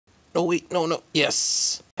No, wait, no.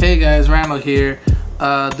 Yes. Hey guys, Randall here,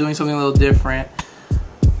 doing something a little different.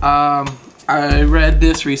 I read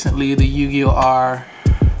this recently, the Yu-Gi-Oh! R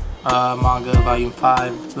manga, volume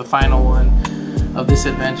 5, the final one of this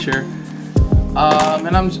adventure.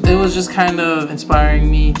 It was just kind of inspiring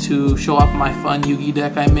me to show off my fun Yugi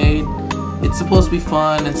deck I made. It's supposed to be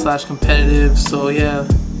fun and / competitive, so yeah.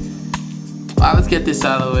 Let's get this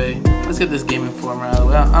out of the way. Let's get this game informer out of the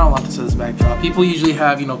way. I don't want this as a backdrop. People usually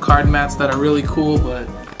have, card mats that are really cool, but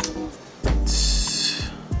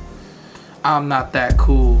I'm not that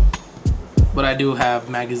cool. But I do have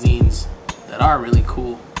magazines that are really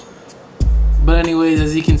cool. But anyways,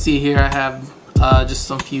 as you can see here, I have just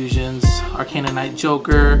some fusions. Arcana Knight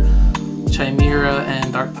Joker, Chimera,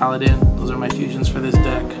 and Dark Paladin. Those are my fusions for this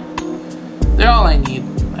deck. They're all I need,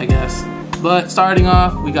 I guess. But starting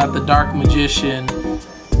off, we got the Dark Magician,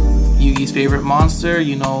 Yugi's favorite monster.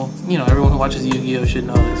 You know, everyone who watches Yu-Gi-Oh! Should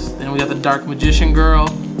know this. Then we got the Dark Magician Girl.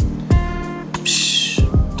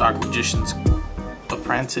 Dark Magician's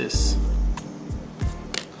apprentice.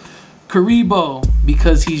 Karibo,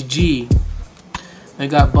 because he's G. They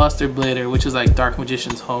got Buster Blader, which is like Dark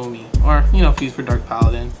Magician's homie. Or, fused for Dark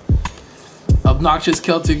Paladin. Obnoxious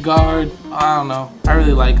Celtic Guard. I don't know. I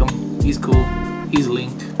really like him. He's cool. He's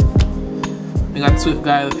Link. We got Swift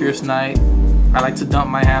Guy, the Fierce Knight. I like to dump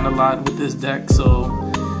my hand a lot with this deck so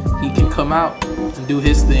he can come out and do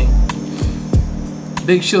his thing.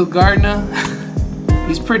 Big Shield Gardener.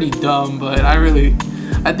 He's pretty dumb, but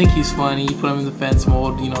I think he's funny. You put him in defense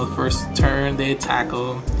mode, the first turn they attack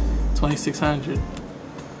him. 2600.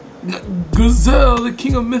 Gazelle, the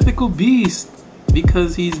king of mythical beasts,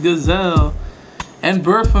 because he's Gazelle. And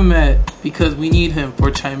Baphomet, because we need him for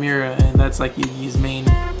Chimera, and that's like Yugi's main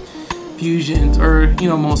fusions, or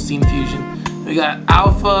most seen fusion. We got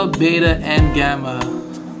Alpha, Beta, and Gamma,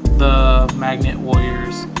 the Magnet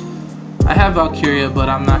Warriors. I have Valkyria, but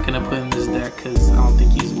I'm not gonna put in this deck because I don't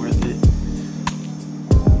think he's worth it.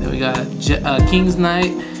 Then we got King's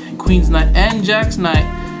Knight, Queen's Knight, and Jack's Knight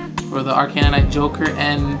for the Arcana Knight Joker.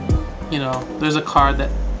 And there's a card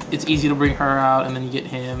that it's easy to bring her out, and then you get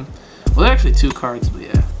him. Well, there are actually 2 cards, but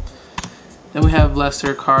yeah. Then we have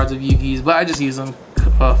lesser cards of Yugi's, but I just use them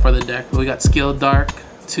for the deck. But we got Skilled Dark,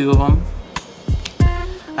 2 of them.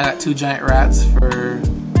 I got 2 Giant Rats for,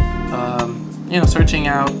 searching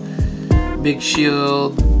out. Big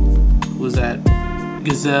Shield, who's that?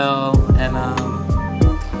 Gazelle, and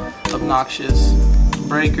Obnoxious.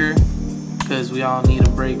 Breaker, because we all need a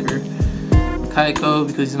breaker. Kaiko,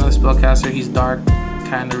 because he's another spellcaster. He's dark,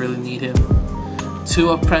 kind of really need him.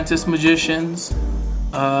 2 Apprentice Magicians.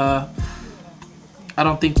 I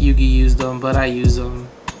don't think Yugi used them, but I use them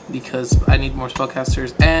because I need more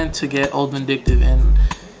spellcasters and to get Old Vindictive, and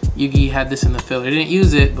Yugi had this in the filler. He didn't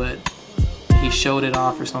use it, but he showed it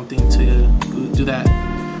off or something to do that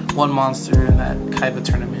one monster in that Kaiba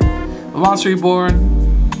tournament. But Monster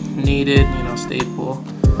Reborn, needed, staple.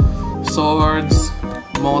 Swords,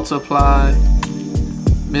 Multiply,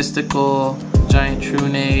 Mystical, Giant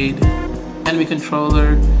Trunade, Enemy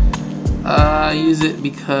Controller. I use it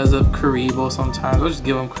because of Karibo sometimes. I'll just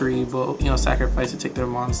give them Karibo, sacrifice to take their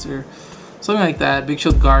monster. Something like that. Big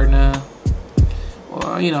Shield Gardener.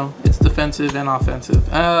 Or, it's defensive and offensive.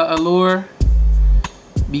 Allure,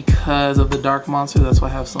 because of the dark monster. That's why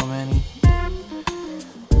I have so many.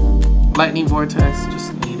 Lightning Vortex,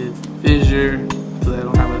 just needed. Fissure, because I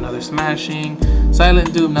don't have another Smashing.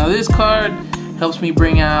 Silent Doom. Now this card helps me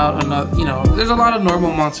bring out another, there's a lot of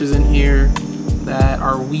normal monsters in here that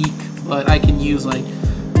are weak, but I can use like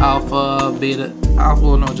Alpha, Beta,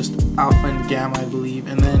 just Alpha and Gamma, I believe,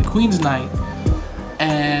 and then Queen's Knight.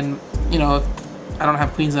 And if I don't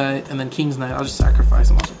have Queen's Knight and then King's Knight, I'll just sacrifice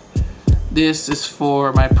them. This is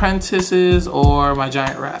for my apprentices or my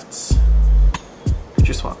Giant Rats.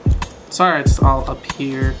 Future swap. Sorry, it's all up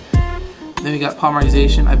here. Then we got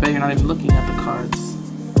Polymerization. I bet you're not even looking at the cards.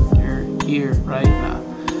 You're here, right? Nah.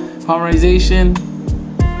 Polymerization,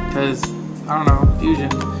 because I don't know, fusion.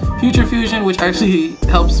 Future fusion, which actually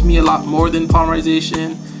helps me a lot more than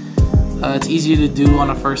polymerization. It's easier to do on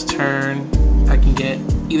a first turn. I can get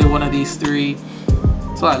either one of these 3.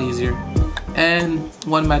 It's a lot easier. And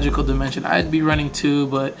 1 magical dimension. I'd be running 2,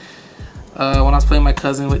 but when I was playing my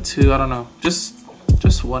cousin with 2, I don't know. Just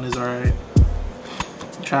 1 is alright.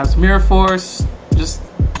 Traps, Mirror Force, just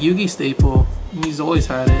Yugi staple. He's always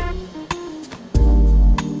had it.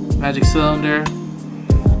 Magic Cylinder.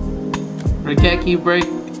 Regeki Break,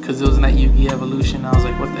 because it was in that Yugi evolution. I was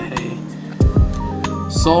like, what the hey.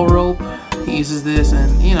 Soul Rope, he uses this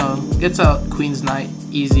and, gets out Queen's Knight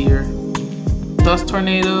easier. Dust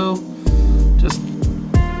Tornado, just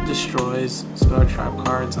destroys spell trap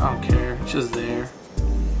cards. I don't care, it's just there.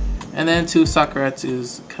 And then 2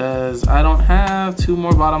 Sakuretsus, because I don't have 2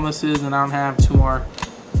 more bottomlesses and I don't have 2 more,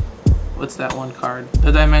 what's that one card?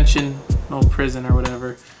 The Dimension, no prison or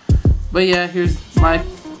whatever. But yeah, here's my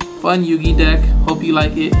fun Yugi deck. Hope you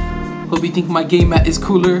like it. Hope you think my game mat is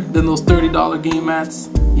cooler than those $30 game mats,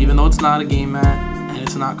 even though it's not a game mat and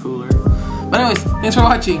it's not cooler. But anyways, thanks for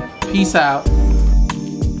watching. Peace out.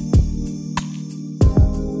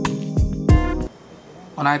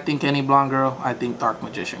 When I think any blonde girl, I think Dark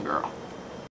Magician girl.